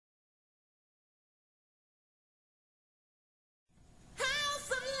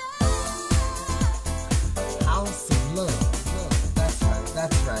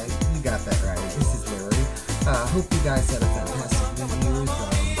hope you guys had a fantastic New Year's.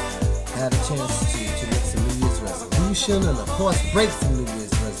 Had a chance to make some New Year's resolution, and of course break some New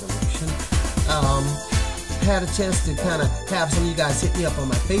Year's resolution. Had a chance to kind of have some of you guys hit me up on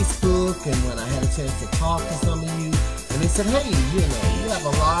my Facebook, and when I had a chance to talk to some of you, and they said, hey, you have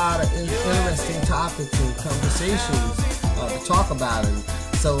a lot of interesting topics and conversations to talk about, and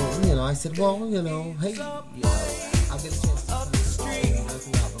so, I said, well, hey, I'll get a chance to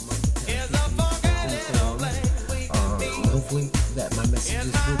hopefully that my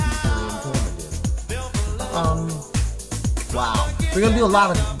messages will be very informative. Wow, we're gonna do a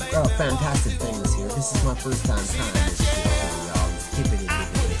lot of fantastic things here. This is my first time trying this shit, y'all. Keeping it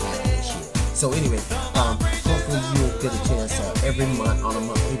shit. So anyway, hopefully you'll get a chance every month on a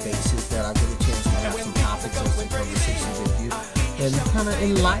monthly basis that I get a chance to have some topics or some conversations with you and kind of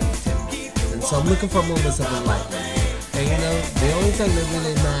enlighten. And so I'm looking for moments of enlightenment. And the only thing that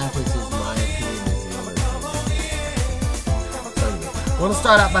really matters is my opinion. I want to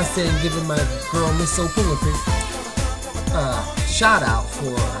start out by saying, giving my girl Miss Opulipy shout out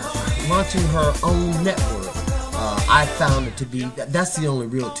for launching her own network. I found it to be that's the only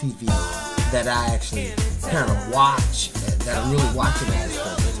real TV that I actually kind of watch, that I'm really watching at this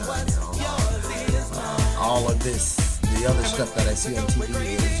present time. All of this, the other stuff that I see on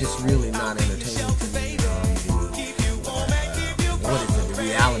TV is just really not entertaining to me. What is it? The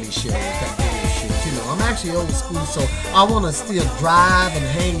reality show, that kind of shit. I'm actually old school, so I want to still drive and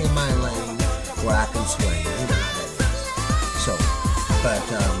hang in my lane where I can swing. You know how that is. So, but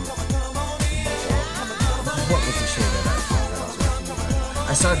what was the show that I was watching?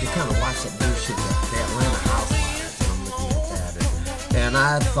 I started to kind of watch that bullshit, the Atlanta Housewives, and I'm looking at that, and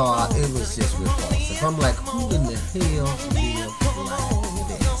I thought it was just repulsive. I'm like, who in the hell live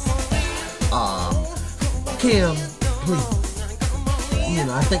like this? Kim, please.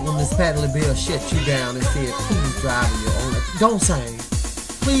 I think when Miss Patti LaBelle shut you down and said, please drive in your own, don't sing.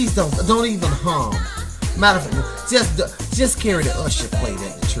 Please don't even hum. Matter of fact, just carry the usher plate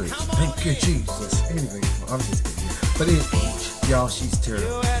at the church. Thank you, Jesus. Anyway, I'm just kidding. But y'all, she's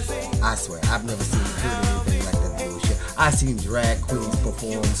terrible. I swear, I've never heard anything like that bullshit. I seen drag queens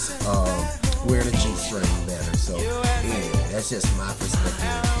perform wearing a G-string better. So, anyway, that's just my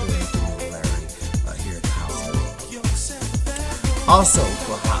perspective. Also,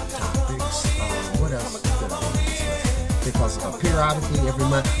 for hot topics, what else did I want to discuss? Because periodically, every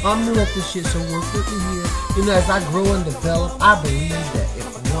month, I'm new at this shit, so work with me here. As I grow and develop, I believe that if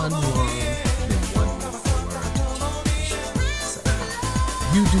one learns, then one will learn to teach. So,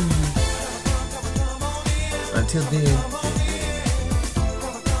 you do you. Until then,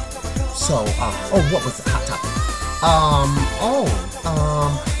 so, what was the hot topic? I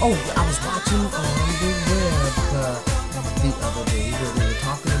was watching on the web, the other day where they were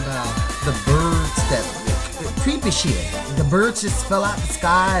talking about the birds that creepy shit. The birds just fell out the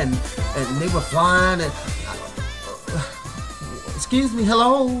sky and they were flying and excuse me,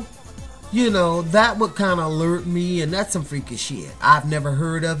 hello. That would kind of alert me, and that's some freaky shit. I've never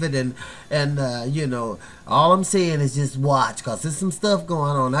heard of it, and all I'm saying is just watch, because there's some stuff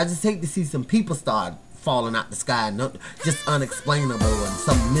going on. I just hate to see some people start falling out the sky, and just unexplainable and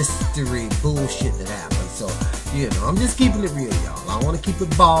some mystery bullshit that happens. So, I'm just keeping it real, y'all. I want to keep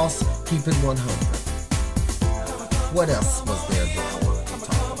it boss, keep it 100. What else was there that I wanted to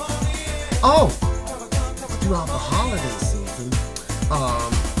talk about? Throughout the holiday season,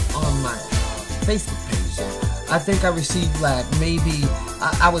 on my Facebook page, I think I received maybe,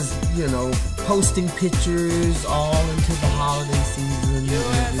 I was, posting pictures all into the holiday season and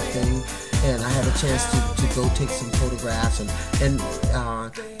everything. And I had a chance to go take some photographs and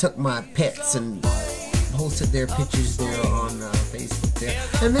took my pets and posted their pictures there on Facebook there.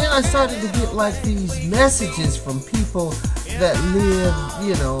 And then I started to get these messages from people that live,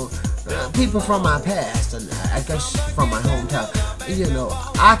 people from my past, and I guess from my hometown.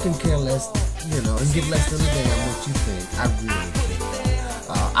 I can care less, and give less than a damn what you think. I really think.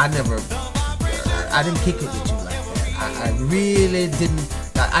 I didn't kick it with you like that. I really didn't.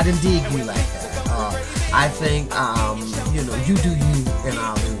 I didn't dig you like that. I think, you do you and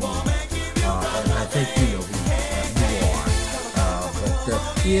I'll do me. And I think you know who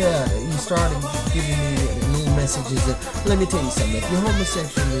you are. You started giving me little messages. Let me tell you something. If you're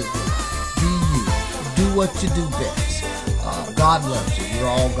homosexual, be you. Do what you do best. God loves you. You're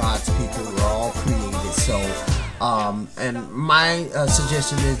all God's people. We're all created. So, and my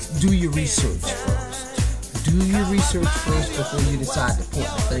suggestion is do your research first. Do your research first before you decide to point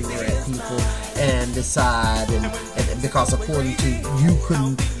the finger at people and decide, and because according to you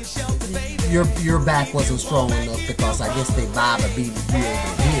your back wasn't strong enough because I guess they Bible be real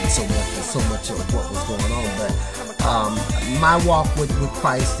hid so much of what was going on. But my walk with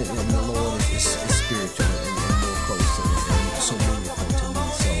Christ and the Lord is spiritual and more close and so meaningful to me.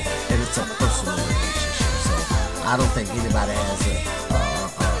 So, and it's a personal relationship. So I don't think anybody has a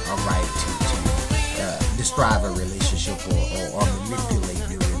right to describe a relationship or manipulate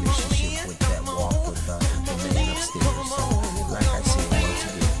your relationship with that walk with the man upstairs. So, like I said, once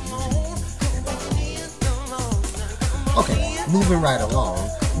again, okay, moving right along.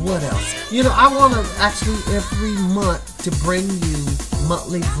 What else? You know, I want to actually every month to bring you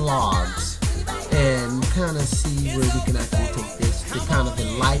monthly vlogs and kind of see where we can actually take this to kind of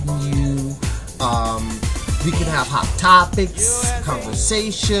enlighten you. We can have hot topics,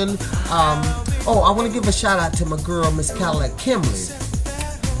 conversation. Oh, I want to give a shout out to my girl, Miss Cadillac Kimley.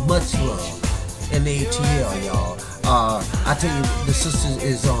 Much love in the ATL, y'all. I tell you, the sister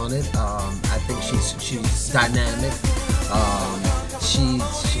is on it. I think she's dynamic.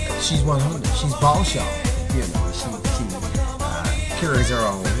 She's 100. She's boss, y'all. You know, she carries her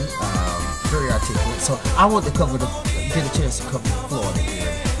own. Very articulate. So I want to get a chance to cover Florida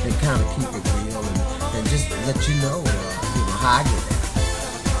here and kind of keep it real and just let you know how I get there.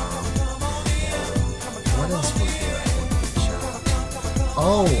 What else was there I wanted to shout out to?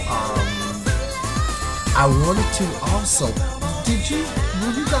 Oh, I wanted to also.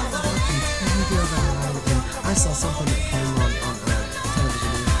 Were you guys watching TV the other night? And I saw something that came on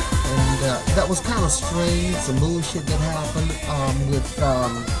television, and that was kind of strange. Some bullshit that happened with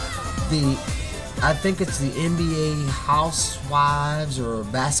I think it's the NBA housewives or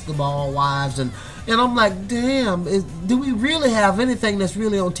basketball wives, and I'm like, damn, do we really have anything that's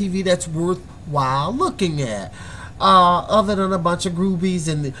really on TV that's worthwhile looking at, other than a bunch of groupies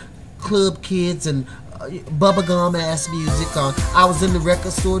and club kids and bubblegum ass music? I was in the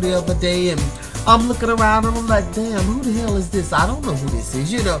record store the other day and I'm looking around and I'm like, damn, who the hell is this? I don't know who this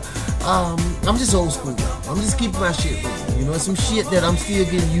is, you know. I'm just old school. I'm just keeping my shit real. You know, some shit that I'm still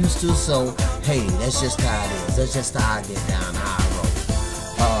getting used to, so hey, that's just how it is. That's just how I get down, how I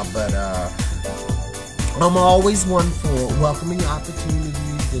roll. But I'm always one for welcoming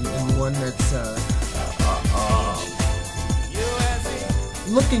opportunities and one that's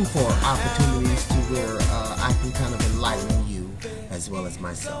looking for opportunities to where I can kind of enlighten you as well as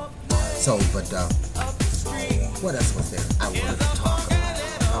myself. So, but what else was there I wanted to talk about?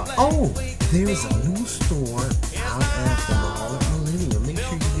 There's a new store out at the mall at Millennium. Make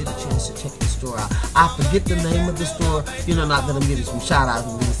sure you get a chance to check the store out. I forget the name of the store. You know, not that I'm getting some shout outs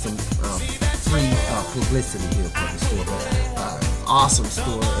and getting some free publicity here for the store, but awesome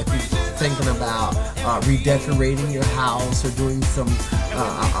store. If you're thinking about redecorating your house or doing some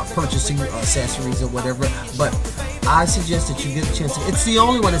purchasing accessories or whatever, but I suggest that you get a chance. It's the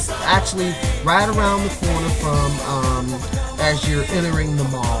only one. It's actually right around the corner from as you're entering the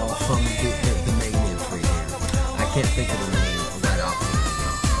mall from the main entry here. I can't think of the name right off the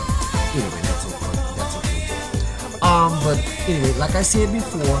top. Anyway, that's okay. But anyway, like I said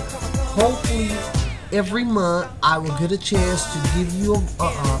before, hopefully every month I will get a chance to give you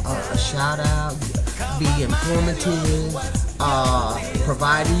a shout out, be informative,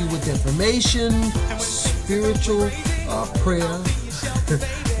 provide you with information, spiritual, prayer.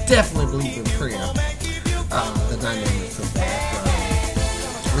 Definitely believe in prayer. The dynamics of that,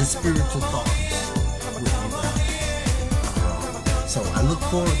 and spiritual thoughts with you guys. So I look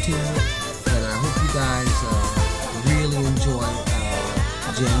forward to it, and I hope you guys really enjoy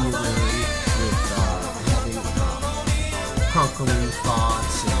January with having conquering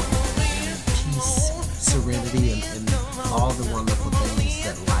thoughts and peace, serenity, and all the wonderful things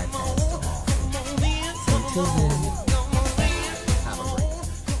that life has to offer. So until then,